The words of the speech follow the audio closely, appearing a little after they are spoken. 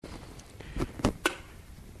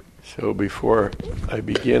So before I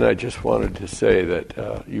begin, I just wanted to say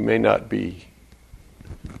that you may not be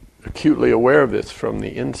acutely aware of this from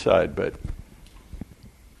the inside, but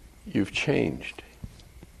you've changed.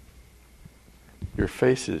 Your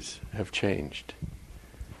faces have changed.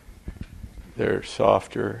 They're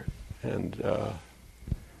softer and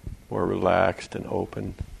more relaxed and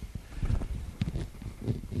open.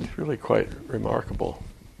 It's really quite remarkable.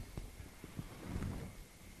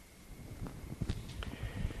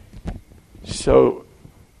 So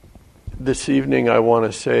this evening I want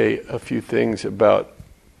to say a few things about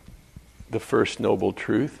the First Noble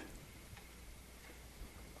Truth.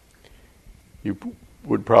 You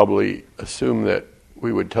would probably assume that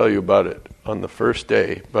we would tell you about it on the first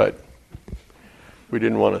day, but we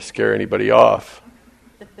didn't want to scare anybody off.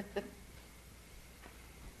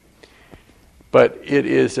 But it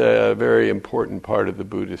is a very important part of the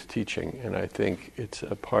Buddhist teaching, and I think it's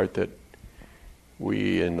a part that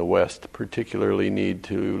we in the West particularly need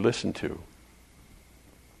to listen to.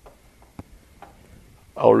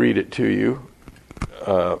 I'll read it to you.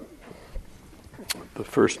 The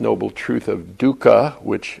First Noble Truth of dukkha,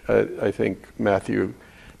 which I think Matthew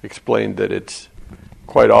explained that it's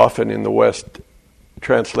quite often in the West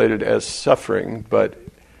translated as suffering, but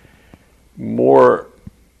more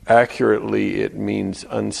accurately it means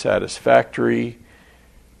unsatisfactory,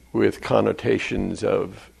 with connotations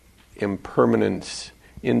of impermanence,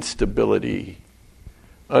 instability,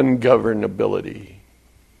 ungovernability.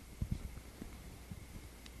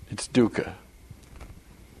 It's dukkha.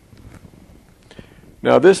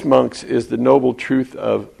 Now this, monks, is the noble truth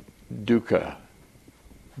of dukkha.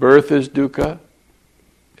 Birth is dukkha,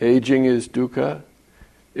 aging is dukkha,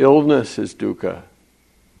 illness is dukkha,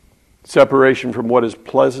 separation from what is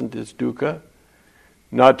pleasant is dukkha,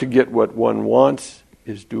 not to get what one wants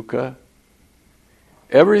is dukkha,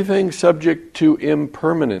 everything subject to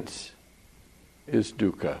impermanence is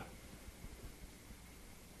dukkha.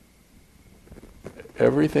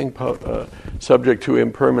 Everything subject to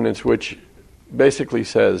impermanence, which basically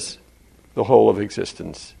says the whole of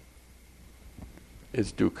existence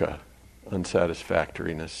is dukkha,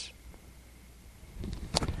 unsatisfactoriness.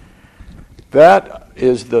 That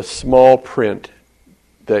is the small print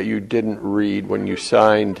that you didn't read when you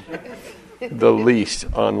signed the lease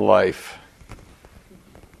on life.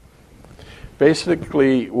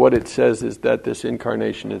 Basically, what it says is that this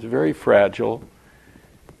incarnation is very fragile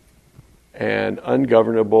and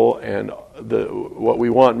ungovernable, and what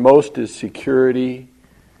we want most is security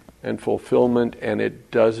and fulfillment, and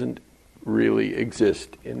it doesn't really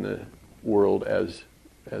exist in the world as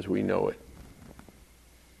we know it.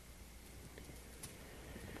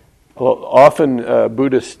 Often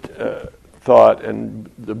Buddhist thought and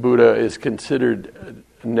the Buddha is considered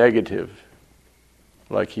negative,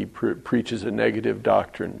 like he preaches a negative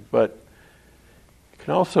doctrine, but it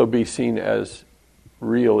can also be seen as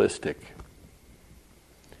realistic,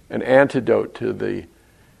 an antidote to the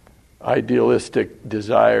idealistic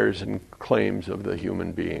desires and claims of the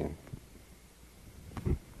human being.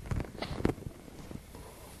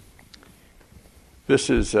 This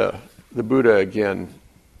is the Buddha again.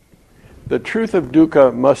 The truth of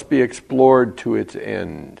dukkha must be explored to its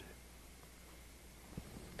end.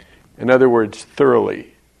 In other words,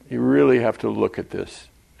 thoroughly. You really have to look at this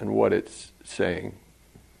and what it's saying.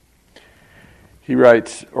 He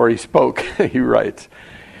writes, or he spoke, he writes,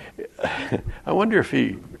 I wonder if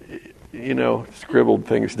he, scribbled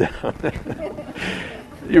things down.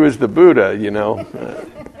 He was the Buddha,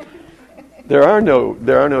 There are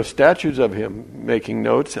no statues of him making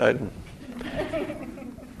notes.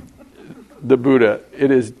 The Buddha, it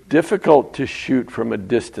is difficult to shoot from a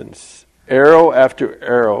distance, arrow after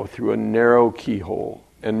arrow through a narrow keyhole,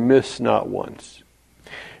 and miss not once.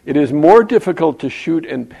 It is more difficult to shoot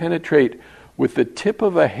and penetrate with the tip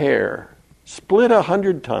of a hair, split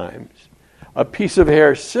 100 times, a piece of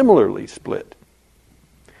hair similarly split.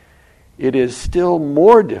 It is still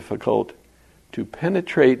more difficult to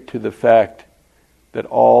penetrate to the fact that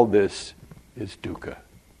all this is dukkha.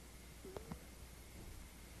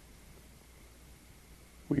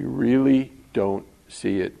 We really don't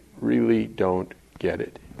see it, really don't get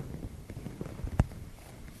it.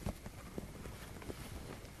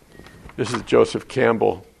 This is Joseph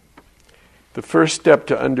Campbell. The first step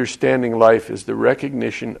to understanding life is the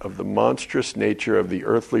recognition of the monstrous nature of the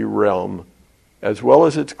earthly realm, as well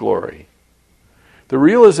as its glory. The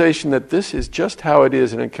realization that this is just how it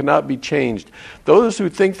is and it cannot be changed. Those who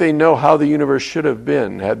think they know how the universe should have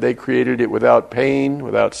been, had they created it without pain,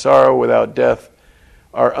 without sorrow, without death,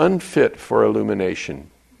 are unfit for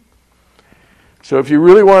illumination. So if you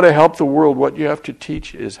really want to help the world, what you have to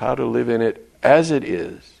teach is how to live in it as it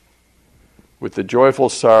is, with the joyful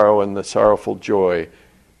sorrow and the sorrowful joy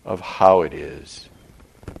of how it is.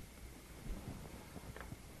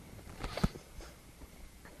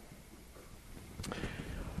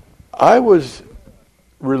 I was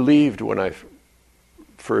relieved when I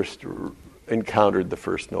first encountered the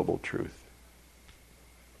First Noble Truth.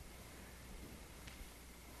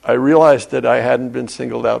 I realized that I hadn't been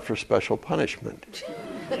singled out for special punishment.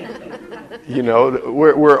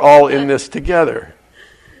 We're all in this together.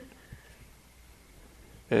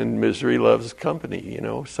 And misery loves company,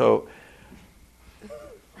 So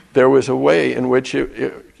there was a way in which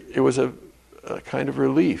it was a kind of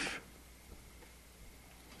relief.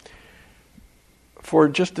 For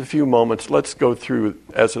just a few moments, let's go through,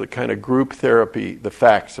 as a kind of group therapy, the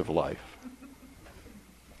facts of life.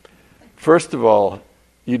 First of all,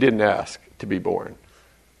 you didn't ask to be born.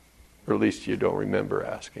 Or at least you don't remember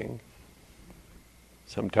asking.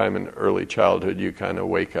 Sometime in early childhood, you kind of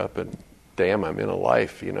wake up and, damn, I'm in a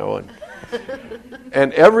life,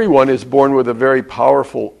 And everyone is born with a very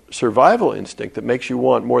powerful survival instinct that makes you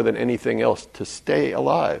want more than anything else to stay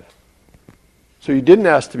alive. So you didn't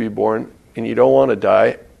ask to be born, and you don't want to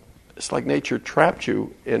die. It's like nature trapped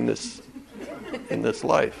you in this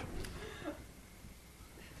life.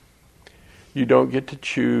 You don't get to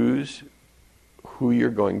choose who you're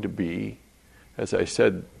going to be. As I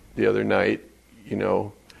said the other night, you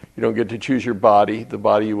don't get to choose your body, the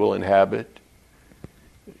body you will inhabit.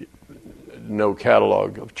 No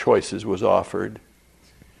catalog of choices was offered.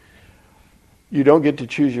 You don't get to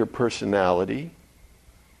choose your personality.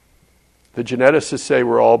 The geneticists say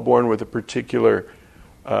we're all born with a particular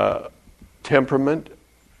temperament,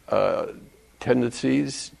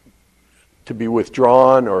 tendencies to be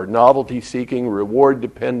withdrawn or novelty-seeking,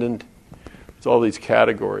 reward-dependent. There's all these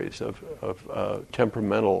categories of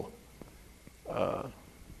temperamental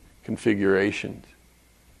configurations.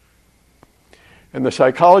 And the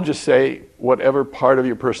psychologists say whatever part of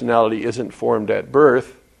your personality isn't formed at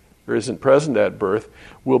birth or isn't present at birth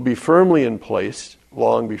will be firmly in place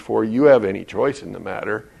long before you have any choice in the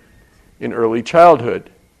matter in early childhood.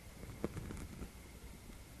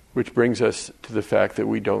 Which brings us to the fact that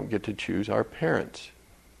we don't get to choose our parents.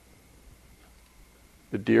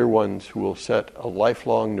 The dear ones who will set a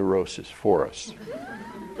lifelong neurosis for us.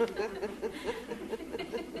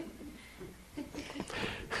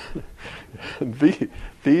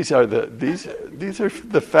 These are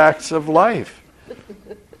the facts of life.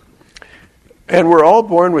 And we're all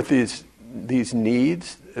born with these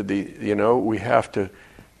needs. We have to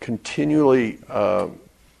continually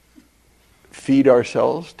feed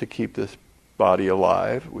ourselves to keep this body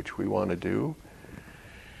alive, which we want to do.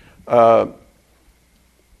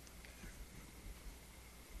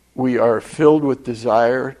 We are filled with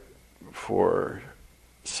desire for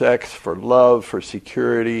sex, for love, for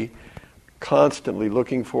security, constantly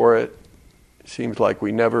looking for it. It seems like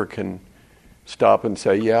we never can stop and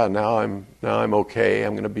say, yeah, now I'm okay,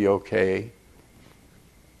 I'm going to be okay.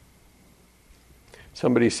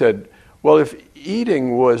 Somebody said, well, if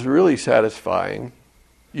eating was really satisfying,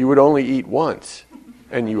 you would only eat once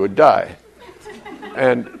and you would die.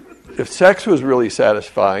 And if sex was really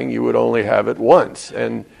satisfying, you would only have it once.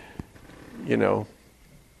 And,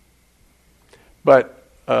 but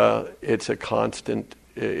it's a constant,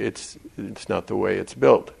 it's not the way it's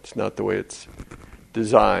built. It's not the way it's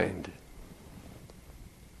designed.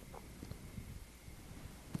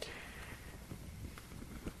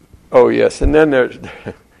 Oh, yes, and then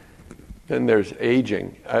there's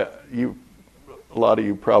aging. A lot of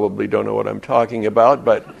you probably don't know what I'm talking about,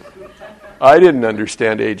 but I didn't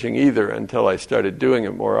understand aging either until I started doing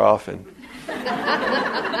it more often.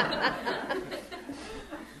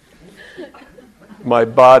 My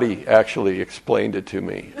body actually explained it to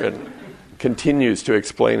me and continues to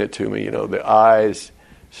explain it to me. The eyes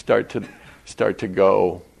start to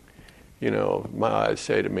go. My eyes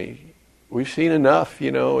say to me, we've seen enough,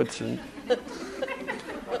 it's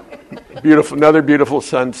another beautiful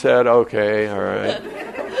sunset, okay, all right.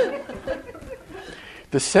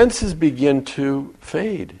 The senses begin to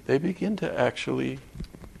fade. They begin to actually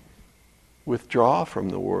withdraw from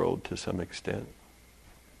the world to some extent.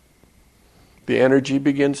 The energy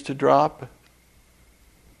begins to drop.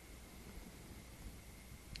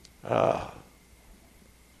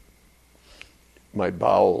 My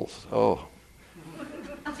bowels, oh.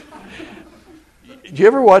 Do you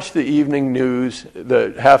ever watch the evening news,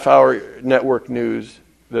 the half-hour network news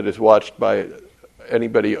that is watched by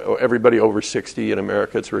everybody over 60 in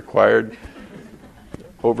America? It's required.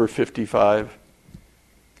 Over 55.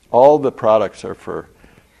 All the products are for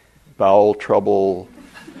bowel trouble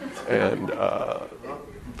and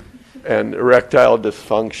and erectile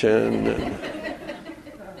dysfunction.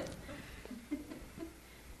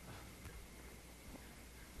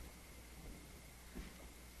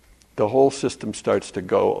 The whole system starts to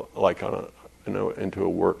go like on into a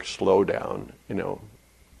work slowdown,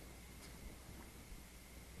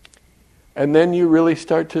 And then you really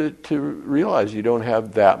start to realize you don't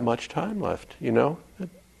have that much time left,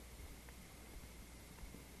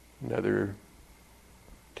 Another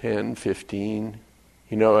 10, 15,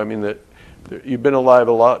 you've been alive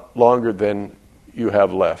a lot longer than you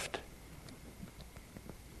have left.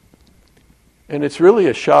 And it's really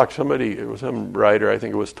a shock. Some writer, I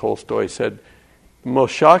think it was Tolstoy, said, the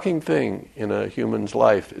most shocking thing in a human's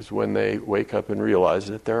life is when they wake up and realize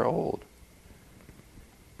that they're old.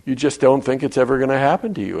 You just don't think it's ever going to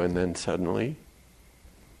happen to you, and then suddenly,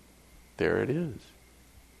 there it is.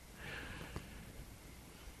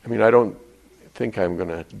 I don't think I'm going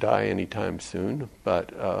to die anytime soon,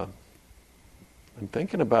 but I'm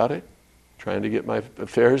thinking about it, trying to get my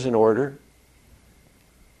affairs in order.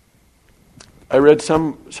 I read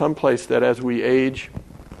someplace that as we age,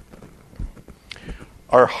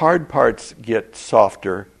 our hard parts get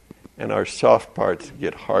softer and our soft parts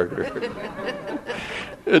get harder.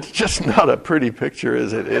 It's just not a pretty picture,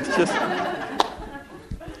 is it? It's just...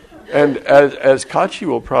 And as Kachi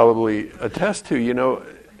will probably attest to,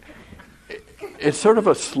 it's sort of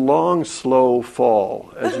a long, slow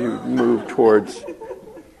fall as you move towards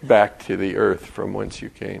back to the earth from whence you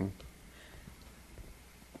came.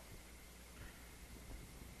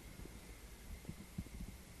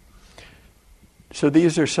 So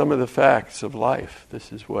these are some of the facts of life.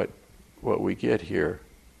 This is what we get here.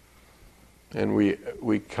 And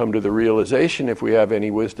we come to the realization, if we have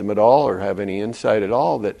any wisdom at all or have any insight at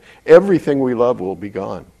all, that everything we love will be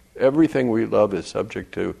gone. Everything we love is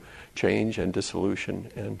subject to change and dissolution,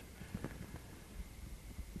 and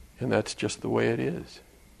that's just the way it is.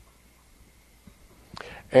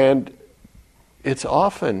 And it's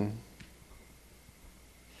often,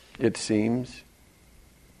 it seems,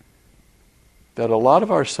 that a lot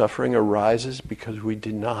of our suffering arises because we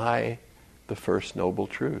deny the first noble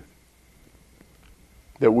truth.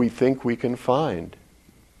 That we think we can find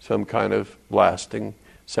some kind of lasting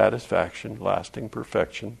satisfaction, lasting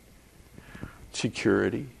perfection,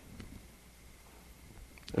 security,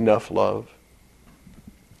 enough love.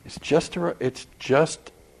 It's just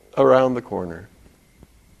around the corner.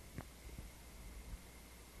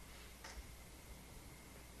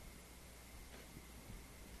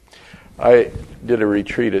 I did a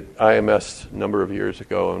retreat at IMS a number of years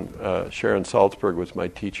ago, and Sharon Salzberg was my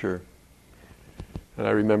teacher. And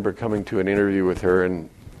I remember coming to an interview with her and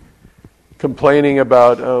complaining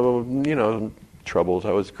about, troubles.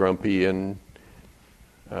 I was grumpy and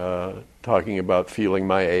talking about feeling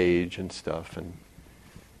my age and stuff. And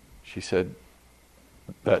she said,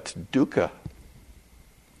 "That's dukkha."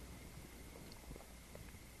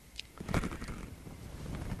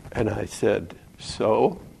 And I said,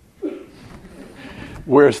 "So?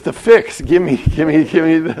 Where's the fix? Give me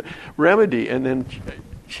the remedy." And then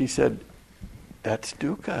she said, "That's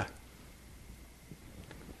dukkha.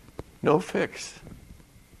 No fix.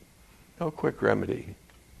 No quick remedy.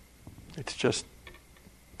 It's just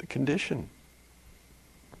the condition."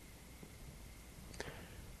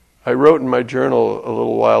 I wrote in my journal a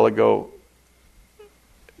little while ago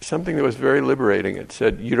something that was very liberating. It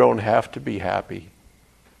said, "You don't have to be happy."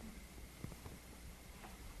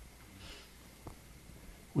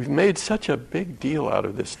 We've made such a big deal out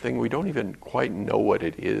of this thing, we don't even quite know what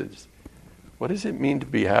it is. What does it mean to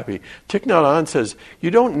be happy? Thich Nhat Hanh says,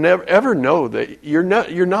 you don't ever know that you're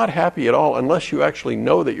not happy at all unless you actually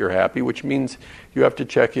know that you're happy, which means you have to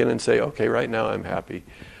check in and say, okay, right now I'm happy.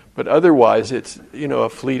 But otherwise, it's a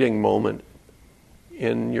fleeting moment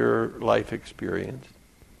in your life experience.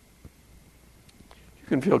 You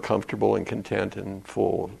can feel comfortable and content and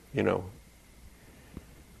full,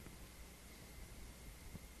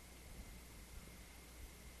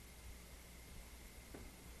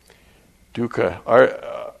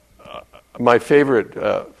 dukkha. My favorite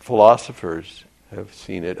philosophers have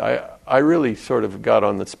seen it. I really sort of got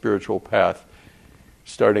on the spiritual path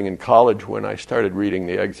starting in college when I started reading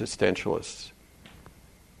the existentialists.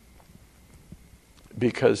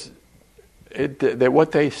 Because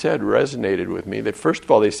what they said resonated with me. First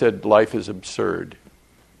of all, they said life is absurd.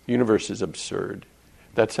 The universe is absurd.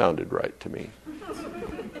 That sounded right to me.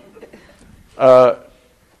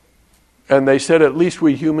 And they said at least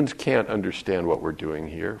we humans can't understand what we're doing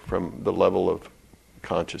here from the level of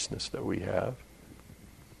consciousness that we have.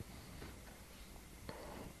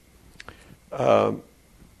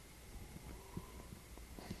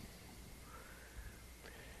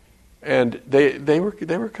 And they were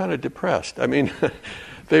kind of depressed. I mean,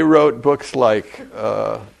 they wrote books like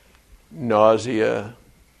Nausea,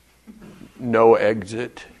 No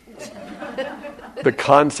Exit, The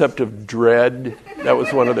Concept of Dread. That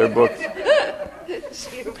was one of their books.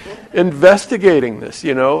 Investigating this,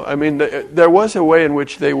 I mean, there was a way in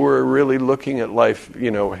which they were really looking at life,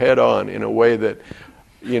 head on, in a way that,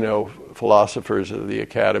 philosophers of the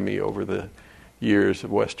academy over the years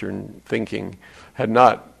of Western thinking had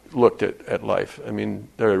not looked at life. I mean,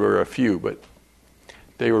 there were a few, but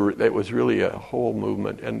it was really a whole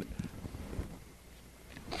movement. And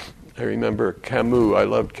I remember Camus. I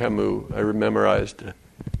loved Camus. I memorized a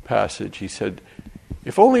passage. He said,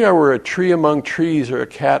 "If only I were a tree among trees or a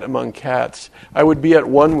cat among cats, I would be at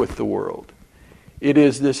one with the world. It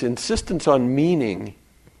is this insistence on meaning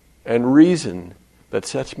and reason that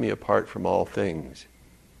sets me apart from all things."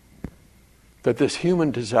 That this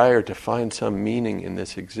human desire to find some meaning in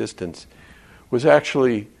this existence was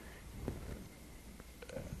actually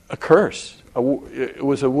a curse. It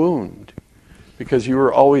was a wound, because you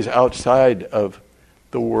were always outside of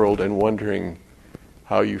the world and wondering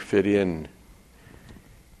how you fit in.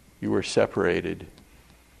 You were separated.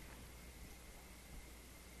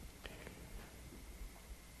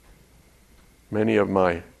 Many of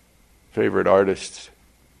my favorite artists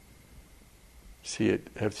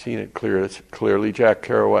have seen it clearly. Jack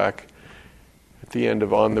Kerouac, at the end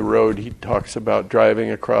of On the Road, he talks about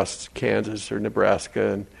driving across Kansas or Nebraska,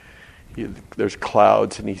 and there's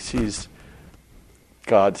clouds, and he sees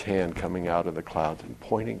God's hand coming out of the clouds and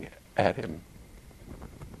pointing at him.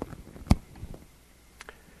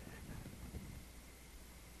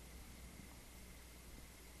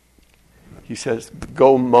 He says,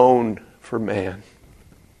 "Go moan for man.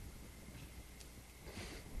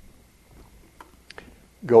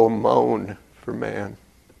 Go moan for man."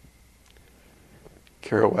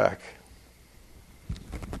 Kerouac.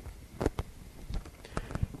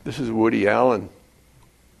 This is Woody Allen.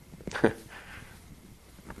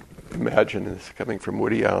 Imagine this coming from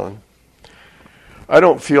Woody Allen. "I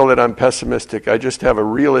don't feel that I'm pessimistic. I just have a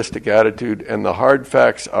realistic attitude, and the hard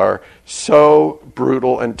facts are so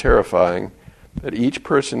brutal and terrifying that each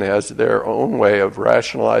person has their own way of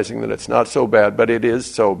rationalizing that it's not so bad, but it is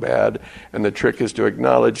so bad, and the trick is to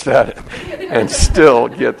acknowledge that and still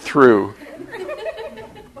get through."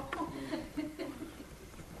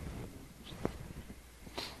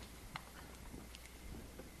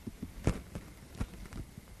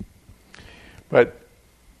 But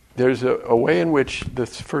there's a way in which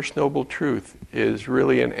this First Noble Truth is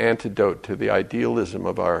really an antidote to the idealism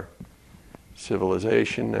of our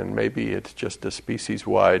civilization, and maybe it's just a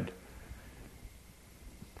species-wide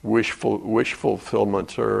wish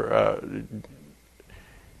fulfillment or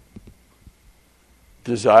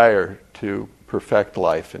desire to perfect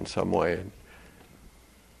life in some way and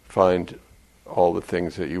find all the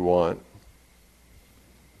things that you want.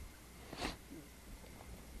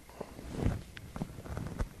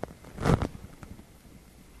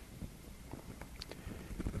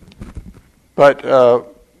 But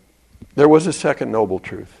there was a second noble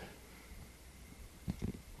truth,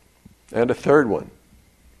 and a third one,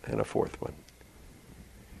 and a fourth one.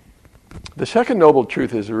 The second noble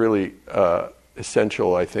truth is really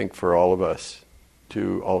essential, I think, for all of us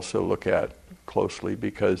to also look at closely,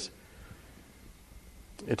 because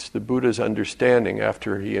it's the Buddha's understanding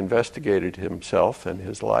after he investigated himself and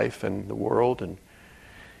his life and the world, and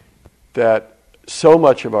that so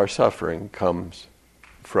much of our suffering comes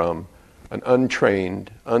from an untrained,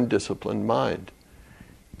 undisciplined mind,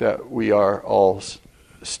 that we are all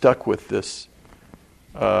stuck with this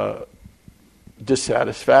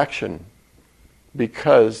dissatisfaction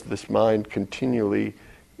because this mind continually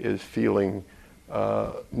is feeling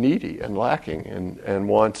needy and lacking and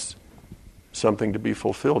wants something to be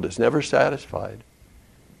fulfilled. It's never satisfied.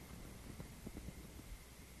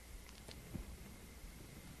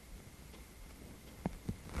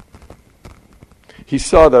 He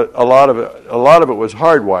saw that a lot of it was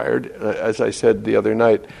hardwired. As I said the other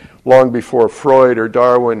night, long before Freud or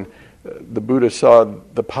Darwin, the Buddha saw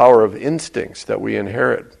the power of instincts that we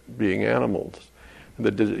inherit being animals.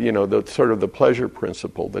 The sort of the pleasure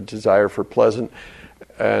principle, the desire for pleasant,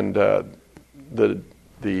 and the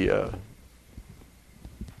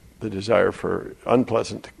desire for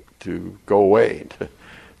unpleasant to go away, to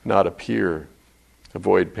not appear,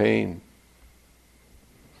 avoid pain.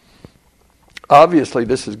 Obviously,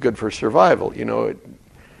 this is good for survival.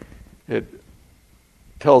 It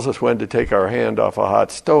tells us when to take our hand off a hot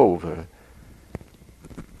stove.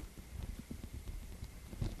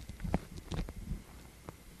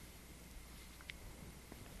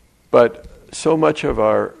 But so much of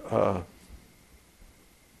our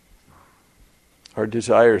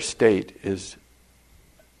desire state is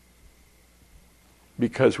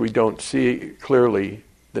because we don't see clearly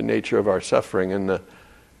the nature of our suffering and the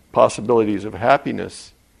possibilities of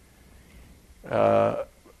happiness by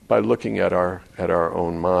looking at our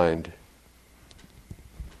own mind.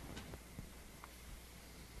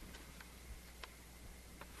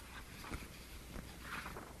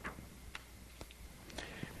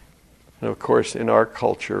 And of course, in our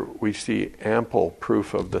culture, we see ample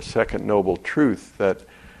proof of the second noble truth that,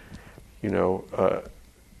 the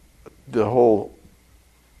whole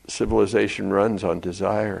civilization runs on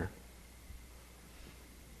desire.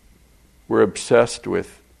 We're obsessed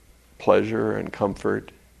with pleasure and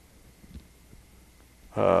comfort.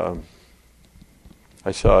 I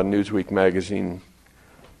saw a Newsweek magazine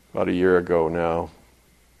about a year ago now.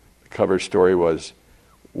 The cover story was,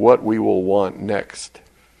 "What We Will Want Next."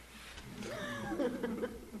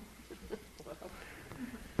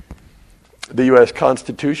 The U.S.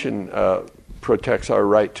 Constitution protects our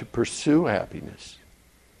right to pursue happiness,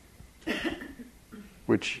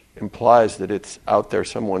 which implies that it's out there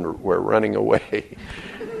somewhere we're running away.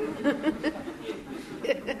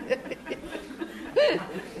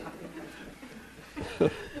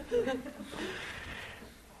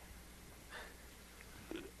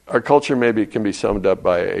 Our culture maybe can be summed up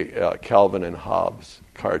by a Calvin and Hobbes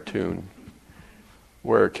cartoon,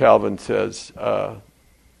 where Calvin says,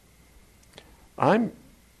 "I'm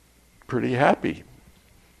pretty happy."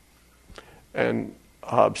 And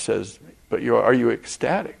Hobbes says, "But are you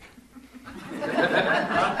ecstatic?"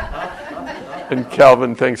 And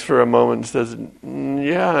Calvin thinks for a moment and says,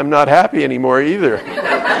 "Yeah, I'm not happy anymore either."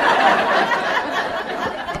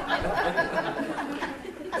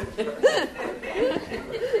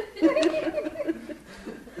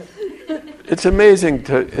 It's amazing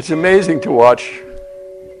to watch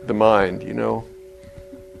the mind,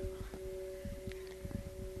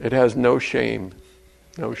 It has no shame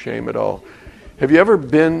at all. Have you ever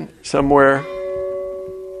been somewhere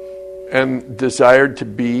and desired to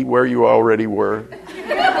be where you already were?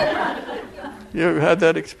 You ever had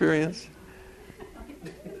that experience?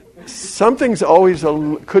 Something's always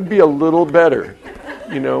could be a little better,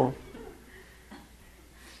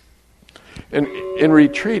 And in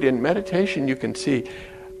retreat, in meditation, you can see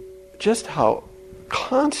just how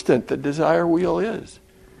constant the desire wheel is.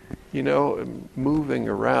 Moving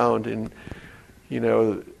around and,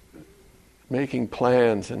 making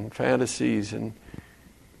plans and fantasies, and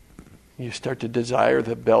you start to desire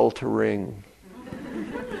the bell to ring.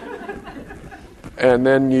 And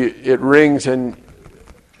then it rings and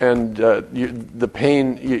the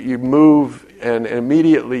pain, you move and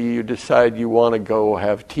immediately you decide you want to go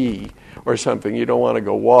have tea or something. You don't want to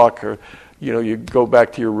go walk, or, you go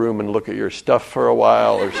back to your room and look at your stuff for a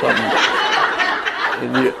while or something.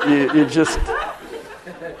 And you just,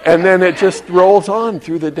 and then it just rolls on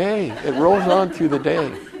through the day. It rolls on through the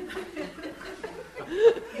day.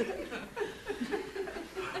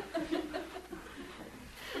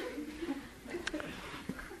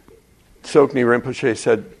 Tsoknyi Rinpoche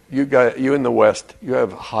said, you in the West, you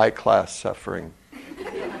have high-class suffering.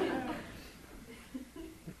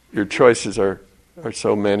 Your choices are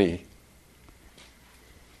so many.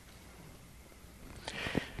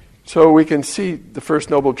 So we can see the First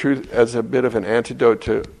Noble Truth as a bit of an antidote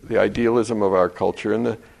to the idealism of our culture. And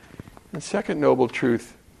the Second Noble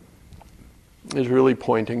Truth is really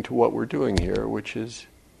pointing to what we're doing here, which is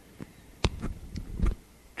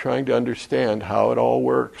trying to understand how it all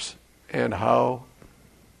works and how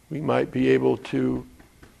we might be able to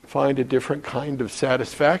find a different kind of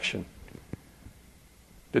satisfaction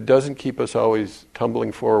that doesn't keep us always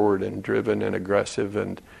tumbling forward and driven and aggressive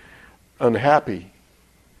and unhappy.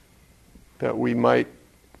 That we might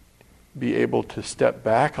be able to step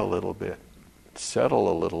back a little bit,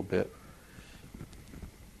 settle a little bit.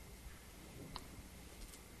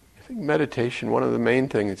 I think meditation, one of the main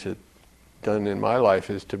things it's done in my life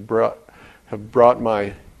is to have brought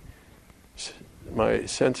my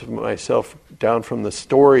sense of myself down from the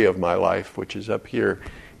story of my life, which is up here,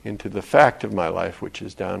 into the fact of my life, which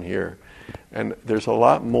is down here. And there's a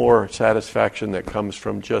lot more satisfaction that comes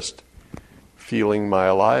from just feeling my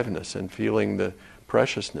aliveness and feeling the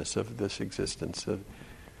preciousness of this existence.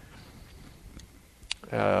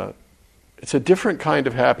 It's a different kind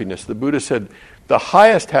of happiness. The Buddha said the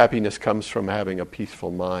highest happiness comes from having a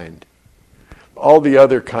peaceful mind. All the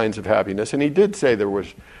other kinds of happiness, and he did say there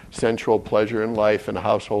was sensual pleasure in life and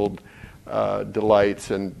household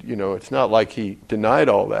delights, and it's not like he denied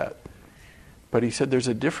all that. But he said there's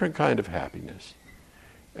a different kind of happiness.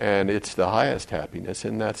 And it's the highest happiness,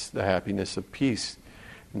 and that's the happiness of peace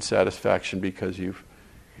and satisfaction, because you've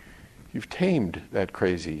tamed that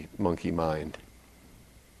crazy monkey mind.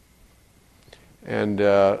 And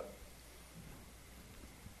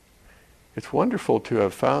it's wonderful to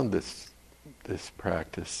have found this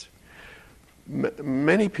practice.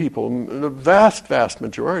 Many people, the vast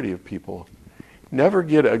majority of people, never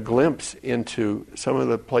get a glimpse into some of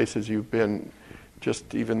the places you've been,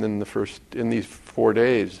 just even in these 4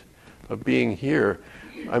 days of being here.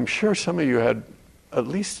 I'm sure some of you had at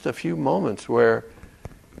least a few moments where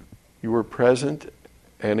you were present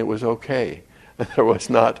and it was okay. There was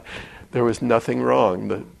nothing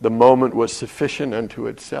wrong. The moment was sufficient unto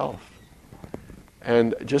itself.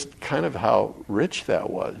 And just kind of how rich that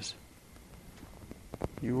was.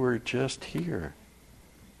 You were just here.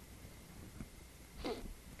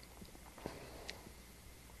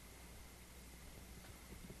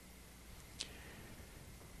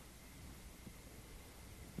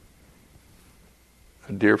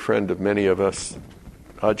 A dear friend of many of us,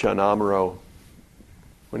 Ajahn Amaro,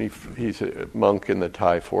 when he's a monk in the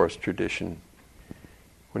Thai forest tradition,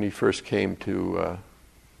 when he first came to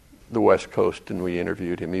the West Coast and we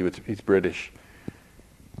interviewed him, he's British,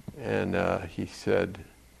 and he said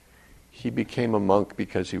he became a monk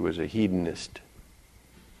because he was a hedonist,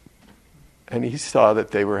 and he saw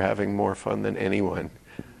that they were having more fun than anyone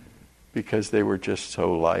because they were just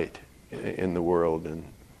so light in the world. And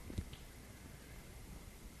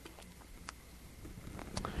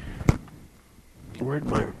where'd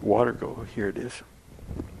my water go? Here it is.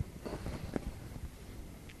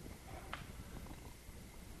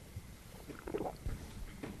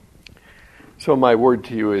 So my word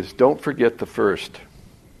to you is, don't forget the first.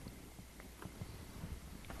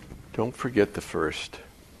 Don't forget the first.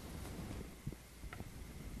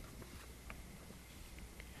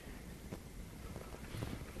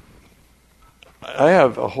 I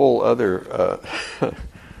have a whole other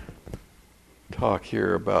talk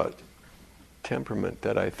here about temperament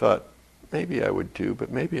that I thought maybe I would do,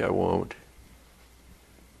 but maybe I won't.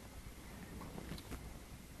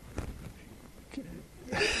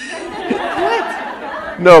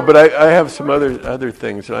 No, but I have some other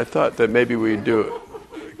things, and I thought that maybe we'd do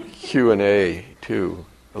a Q&A too,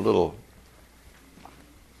 a little.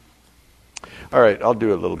 All right, I'll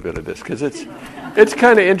do a little bit of this because it's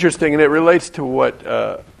kind of interesting, and it relates to what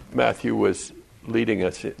Matthew was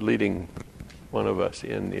leading one of us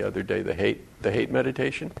in the other day, the hate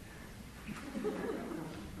meditation.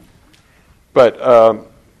 But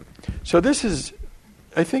so this is,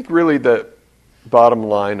 I think, really the bottom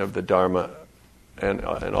line of the Dharma and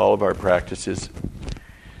all of our practices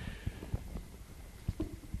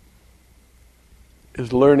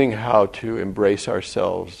is learning how to embrace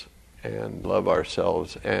ourselves and love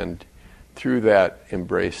ourselves, and through that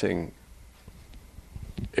embracing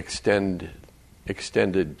extended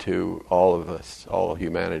to all of us, all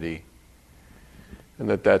humanity, and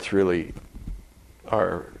that's really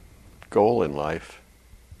our goal in life.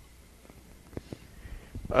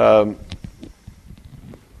 And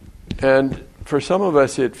for some of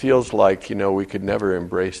us, it feels like, we could never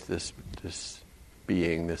embrace this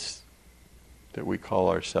being, this that we call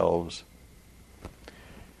ourselves,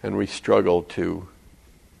 and we struggle to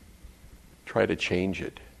try to change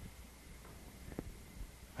it.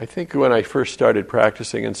 I think when I first started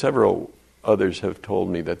practicing, and several others have told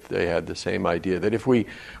me that they had the same idea, that if we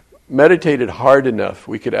meditated hard enough,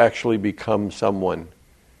 we could actually become someone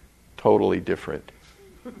totally different.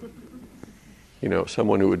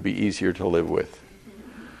 Someone who would be easier to live with.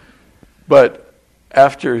 But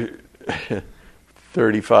after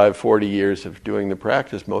 35, 40 years of doing the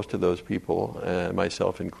practice, most of those people,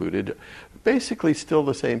 myself included, basically still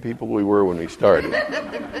the same people we were when we started.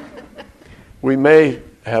 We may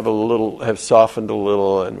have softened a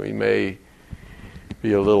little, and we may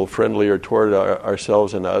be a little friendlier toward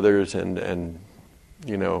ourselves and others, and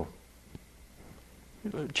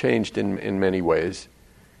changed in many ways.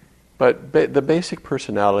 But the basic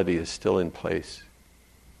personality is still in place.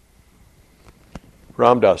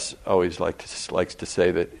 Ramdas always likes to say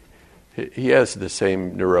that he has the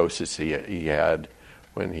same neurosis he had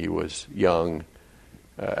when he was young,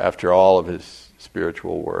 after all of his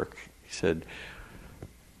spiritual work. He said,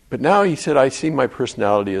 but now, he said, I see my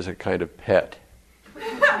personality as a kind of pet.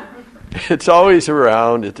 It's always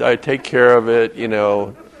around. I take care of it,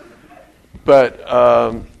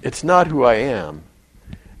 but it's not who I am.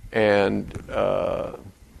 And,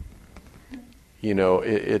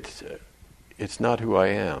 it's not who I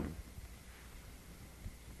am.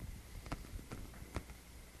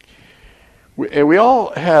 And we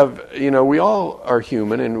all have, we all are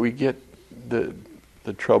human, and we get the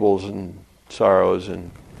the troubles and sorrows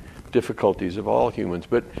and difficulties of all humans.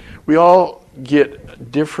 But we all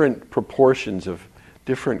get different proportions of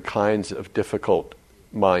different kinds of difficult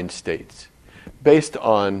mind states based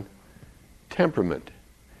on temperament,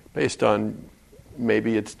 based on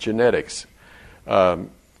maybe it's genetics. But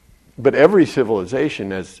every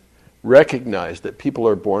civilization has recognized that people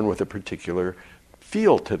are born with a particular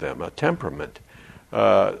feel to them, a temperament.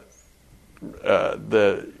 The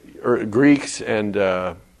Greeks and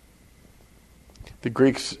the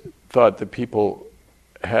Greeks thought that people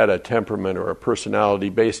had a temperament or a personality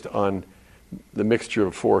based on the mixture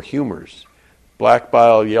of four humors: black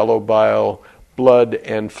bile, yellow bile, blood,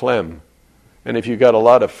 and phlegm. And if you got a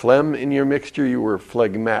lot of phlegm in your mixture, you were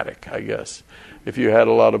phlegmatic, I guess. If you had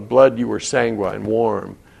a lot of blood, you were sanguine,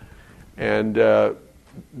 warm. And the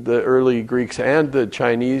early Greeks and the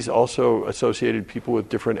Chinese also associated people with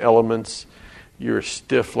different elements. You're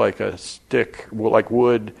stiff like a stick, like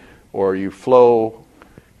wood, or you flow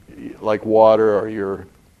like water, or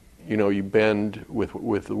you bend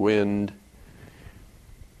with the wind.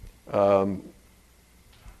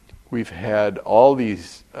 We've had all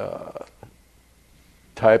these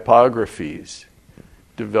typographies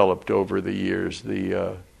developed over the years,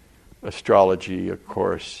 the astrology, of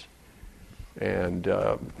course, and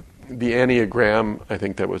the Enneagram. I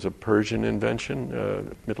think that was a Persian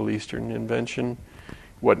invention, Middle Eastern invention.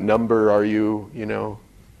 What number are you?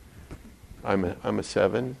 I'm a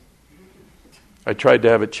 7. I tried to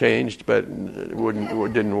have it changed, but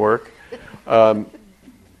it didn't work.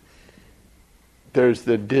 There's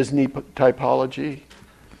the Disney typology: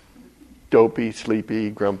 dopey, sleepy,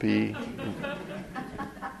 grumpy.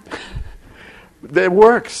 It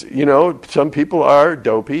works, Some people are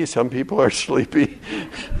dopey, some people are sleepy.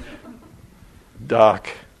 Doc.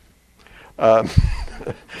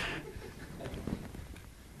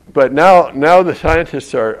 But now the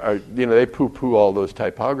scientists are they poo-poo all those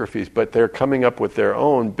typographies, but they're coming up with their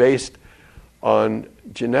own based on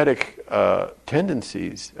genetic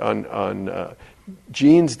tendencies, on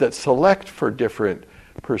genes that select for different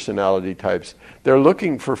personality types. They're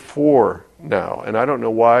looking for 4 now, and I don't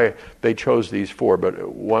know why they chose these 4,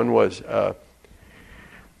 but one was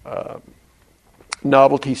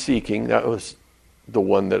novelty seeking. That was the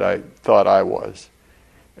one that I thought I was.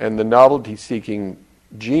 And the novelty seeking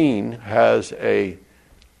gene has a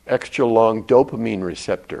extra long dopamine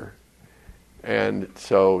receptor, and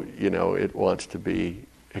so it wants to be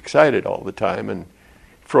excited all the time, and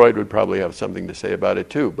Freud would probably have something to say about it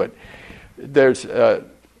too. But there's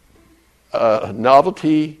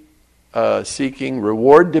novelty seeking,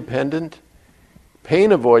 reward dependent,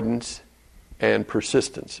 pain avoidance, and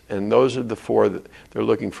persistence, and those are the 4 that they're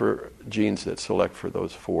looking for, genes that select for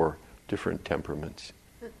those 4 different temperaments.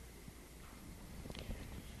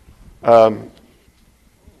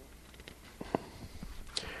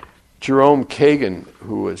 Jerome Kagan,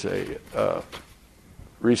 who was a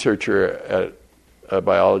researcher a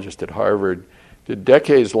biologist at Harvard, did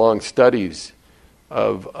decades-long studies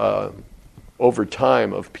of over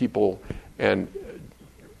time of people and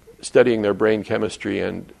studying their brain chemistry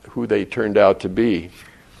and who they turned out to be.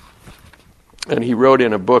 And he wrote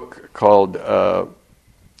in a book called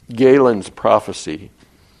Galen's Prophecy.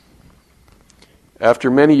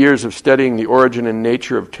 After many years of studying the origin and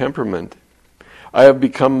nature of temperament, I have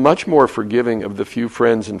become much more forgiving of the few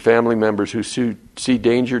friends and family members who see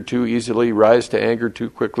danger too easily, rise to anger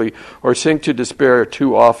too quickly, or sink to despair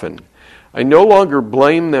too often. I no longer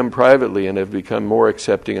blame them privately and have become more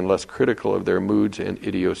accepting and less critical of their moods and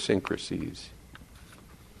idiosyncrasies.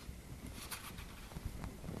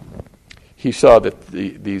 He saw that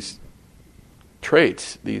these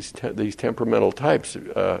traits, these temperamental types,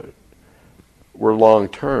 were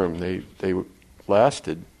long-term. They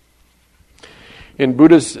lasted. In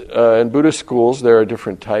Buddhist schools, there are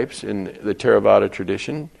different types. In the Theravada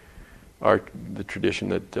tradition, the tradition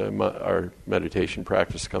that our meditation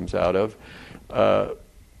practice comes out of,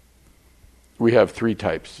 we have 3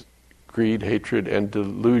 types: greed, hatred, and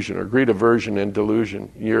delusion, or greed, aversion, and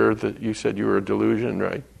delusion. You said you were a delusion,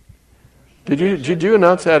 right? Did you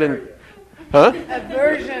announce that in? Huh?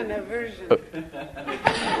 Aversion.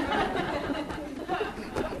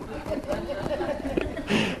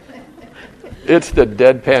 It's the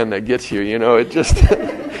deadpan that gets you, it just...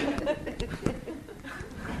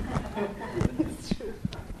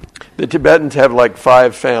 The Tibetans have like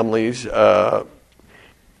 5 families, and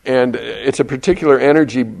it's a particular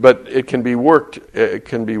energy, but it can be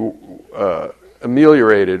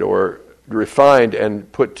ameliorated or refined and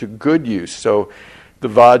put to good use. So the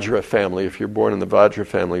Vajra family, if you're born in the Vajra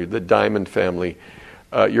family, the diamond family,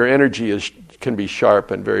 your energy can be sharp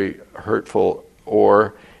and very hurtful,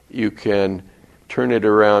 or you can turn it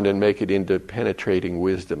around and make it into penetrating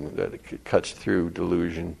wisdom that cuts through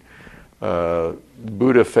delusion.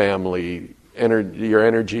 Buddha family, your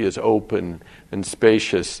energy is open and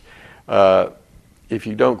spacious. If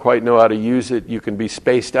you don't quite know how to use it, you can be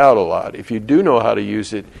spaced out a lot. If you do know how to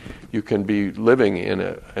use it, you can be living in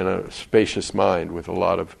a spacious mind with a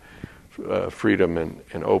lot of freedom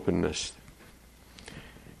and openness.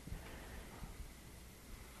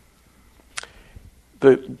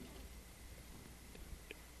 The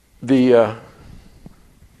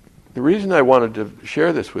reason I wanted to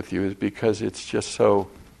share this with you is because it's just so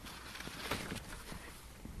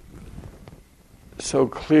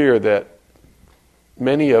clear that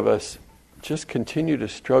many of us just continue to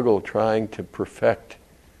struggle trying to perfect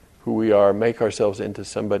who we are, make ourselves into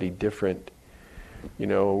somebody different,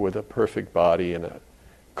 with a perfect body and a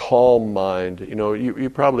calm mind. You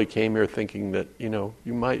probably came here thinking that, you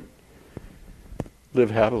might live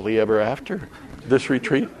happily ever after this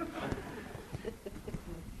retreat.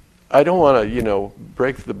 I don't want to,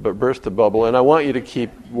 burst the bubble, and I want you to keep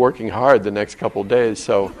working hard the next couple days.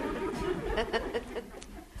 So,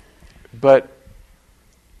 but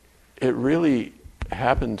it really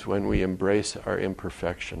happens when we embrace our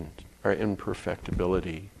imperfection, our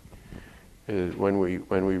imperfectibility. When we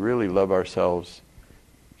really love ourselves,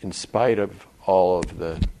 in spite of all of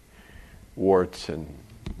the warts and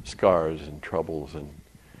scars and troubles and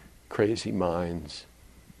crazy minds.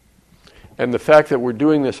 And the fact that we're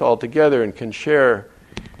doing this all together and can share,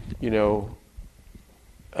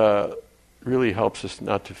 really helps us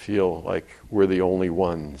not to feel like we're the only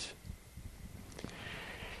ones.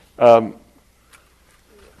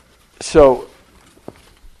 So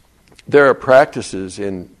there are practices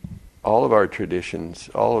in all of our traditions,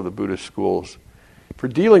 all of the Buddhist schools, for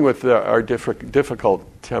dealing with our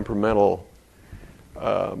difficult temperamental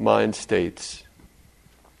mind states.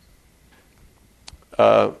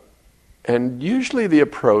 And usually the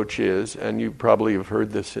approach is, and you probably have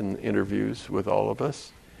heard this in interviews with all of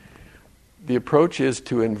us, the approach is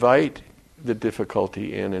to invite the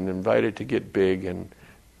difficulty in and invite it to get big and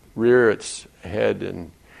rear its head.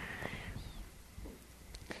 And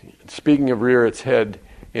speaking of rear its head,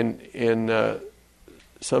 in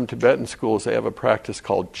some Tibetan schools they have a practice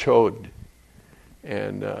called chod.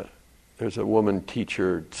 And there's a woman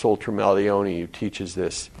teacher, Soltra Malioni, who teaches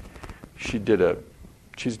this.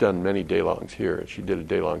 She's done many day-longs here. She did a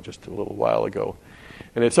day-long just a little while ago.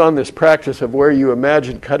 And it's on this practice of where you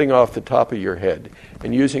imagine cutting off the top of your head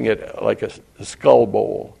and using it like a skull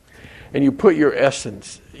bowl. And you put your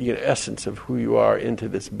essence of who you are into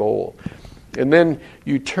this bowl. And then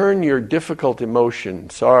you turn your difficult emotion,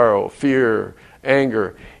 sorrow, fear,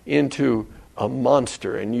 anger, into a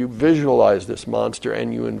monster. And you visualize this monster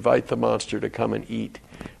and you invite the monster to come and eat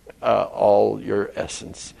all your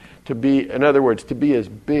essence. In other words, to be as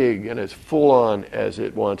big and as full on as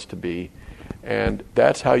it wants to be. And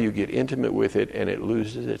that's how you get intimate with it, and it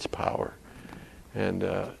loses its power.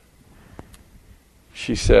 And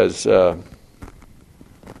she says,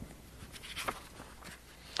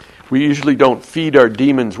 we usually don't feed our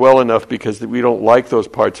demons well enough because we don't like those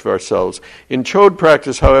parts of ourselves. In Chod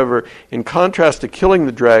practice, however, in contrast to killing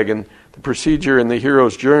the dragon, the procedure in the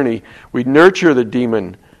hero's journey, we nurture the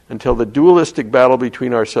demon until the dualistic battle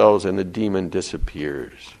between ourselves and the demon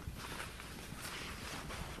disappears.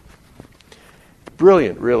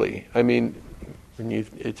 Brilliant, really. I mean,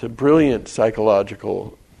 it's a brilliant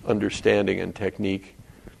psychological understanding and technique.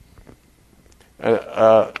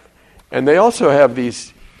 And they also have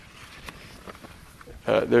these,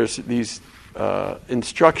 there's these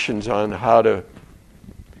instructions on how to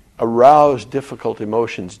arouse difficult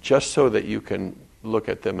emotions just so that you can look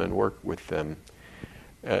at them and work with them.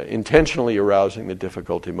 Intentionally arousing the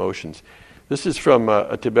difficult emotions. This is from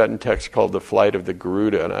a Tibetan text called The Flight of the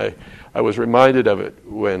Garuda, and I was reminded of it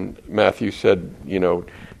when Matthew said,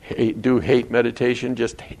 do hate meditation,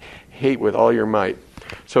 just hate with all your might.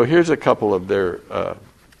 So here's a couple of their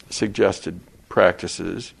suggested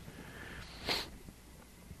practices.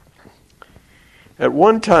 At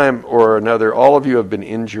one time or another, all of you have been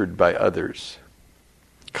injured by others.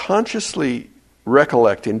 Consciously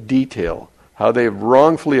recollect in detail how they have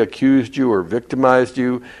wrongfully accused you or victimized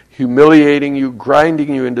you, humiliating you,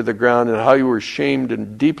 grinding you into the ground, and how you were shamed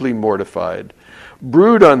and deeply mortified.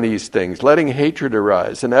 Brood on these things, letting hatred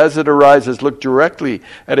arise, and as it arises, look directly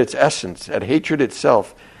at its essence, at hatred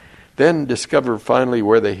itself. Then discover finally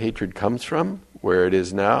where the hatred comes from, where it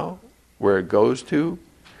is now, where it goes to.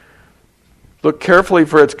 Look carefully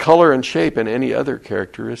for its color and shape and any other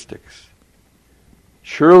characteristics.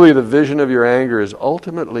 Surely the vision of your anger is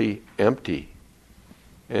ultimately empty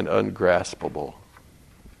and ungraspable.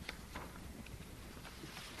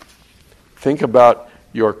 Think about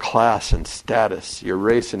your class and status, your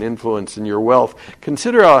race and influence, and your wealth.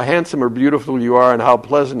 Consider how handsome or beautiful you are and how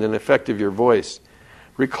pleasant and effective your voice.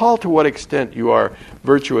 Recall to what extent you are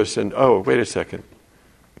virtuous and... Oh, wait a second.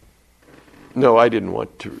 No, I didn't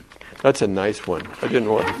want to. That's a nice one. I didn't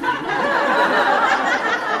want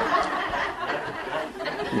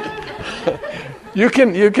You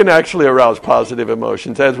can actually arouse positive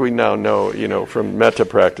emotions, as we now know, from metta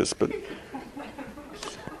practice. But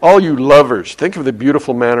all you lovers, think of the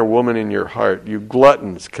beautiful man or woman in your heart. You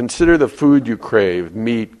gluttons, consider the food you crave,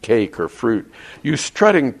 meat, cake, or fruit. You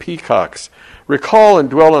strutting peacocks, recall and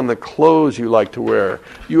dwell on the clothes you like to wear.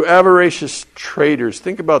 You avaricious traders,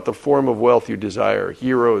 think about the form of wealth you desire,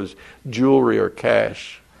 heroes, jewelry, or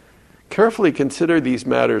cash. Carefully consider these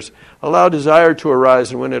matters. Allow desire to arise,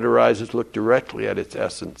 and when it arises, look directly at its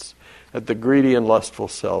essence, at the greedy and lustful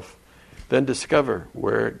self. Then discover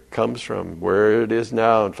where it comes from, where it is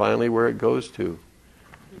now, and finally where it goes to,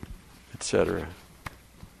 etc.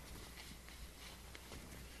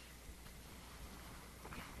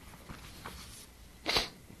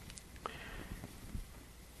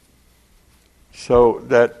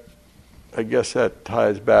 So I guess that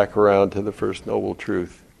ties back around to the First Noble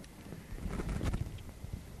Truth.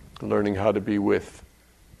 Learning how to be with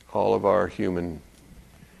all of our human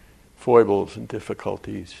foibles and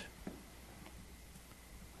difficulties.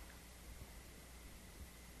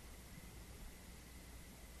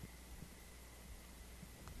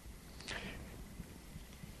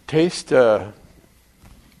 Taste the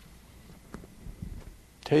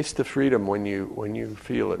freedom when you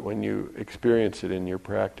feel it, when you experience it in your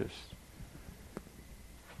practice.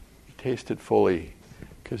 Taste it fully,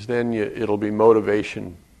 because then it'll be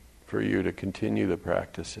motivation for you to continue the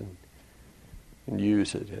practice and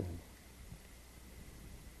use it. And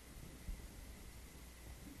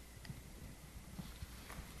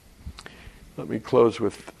let me close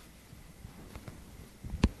with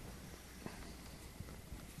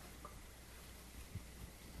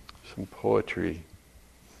some poetry.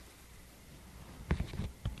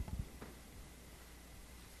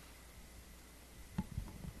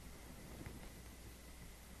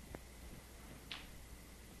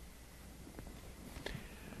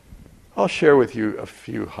 I'll share with you a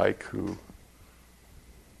few haiku.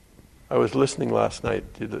 I was listening last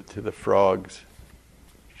night to the frogs.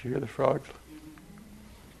 Did you hear the frogs?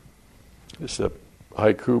 This is a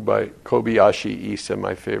haiku by Kobayashi Issa,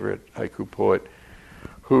 my favorite haiku poet,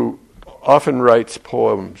 who often writes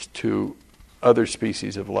poems to other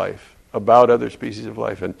species of life, about other species of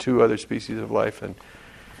life, and to other species of life,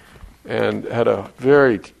 and had a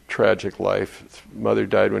very tragic life. His mother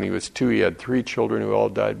died when he was 2. He had 3 children who all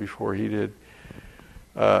died before he did.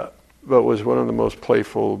 But was one of the most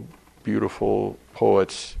playful, beautiful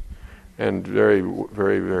poets, and very,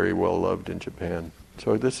 very, very well loved in Japan.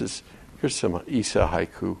 So here's some Issa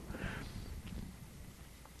haiku.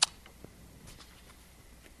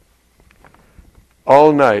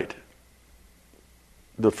 All night,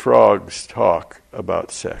 the frogs talk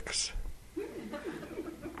about sex.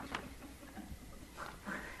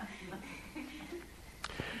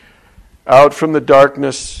 Out from the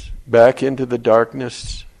darkness, back into the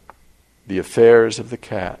darkness, the affairs of the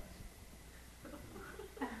cat.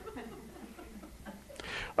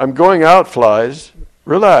 I'm going out, flies.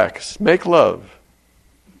 Relax, make love.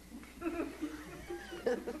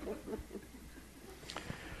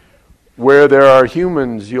 Where there are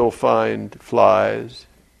humans, you'll find flies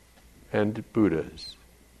and Buddhas.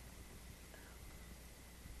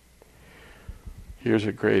 Here's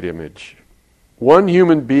a great image. One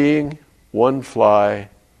human being, one fly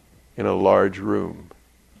in a large room.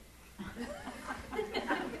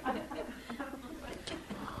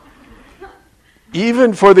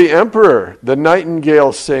 Even for the emperor, the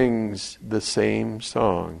nightingale sings the same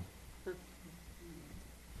song.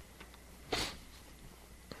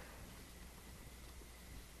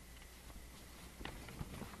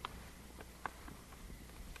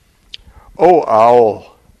 Oh,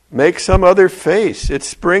 owl, make some other face. It's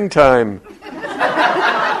springtime.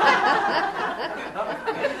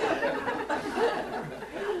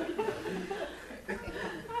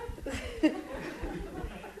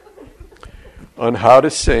 On how to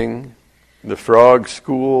sing, the frog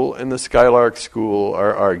school and the skylark school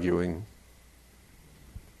are arguing.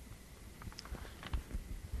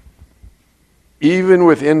 Even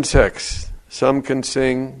with insects, some can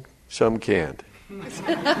sing, some can't.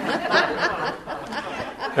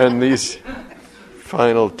 And these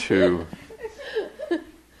final 2.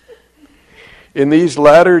 In these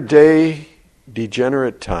latter-day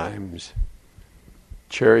degenerate times,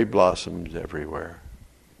 cherry blossoms everywhere.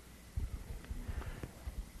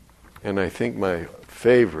 And I think my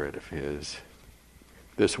favorite of his,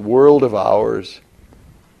 this world of ours,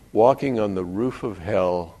 walking on the roof of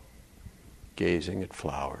hell, gazing at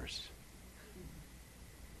flowers.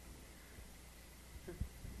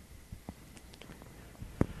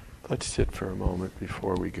 Let's sit for a moment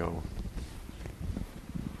before we go.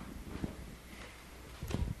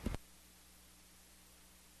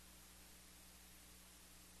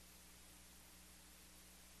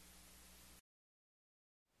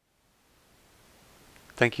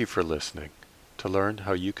 Thank you for listening. To learn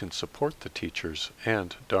how you can support the teachers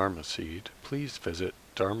and Dharma Seed, please visit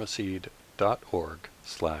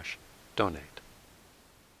dharmaseed.org/donate.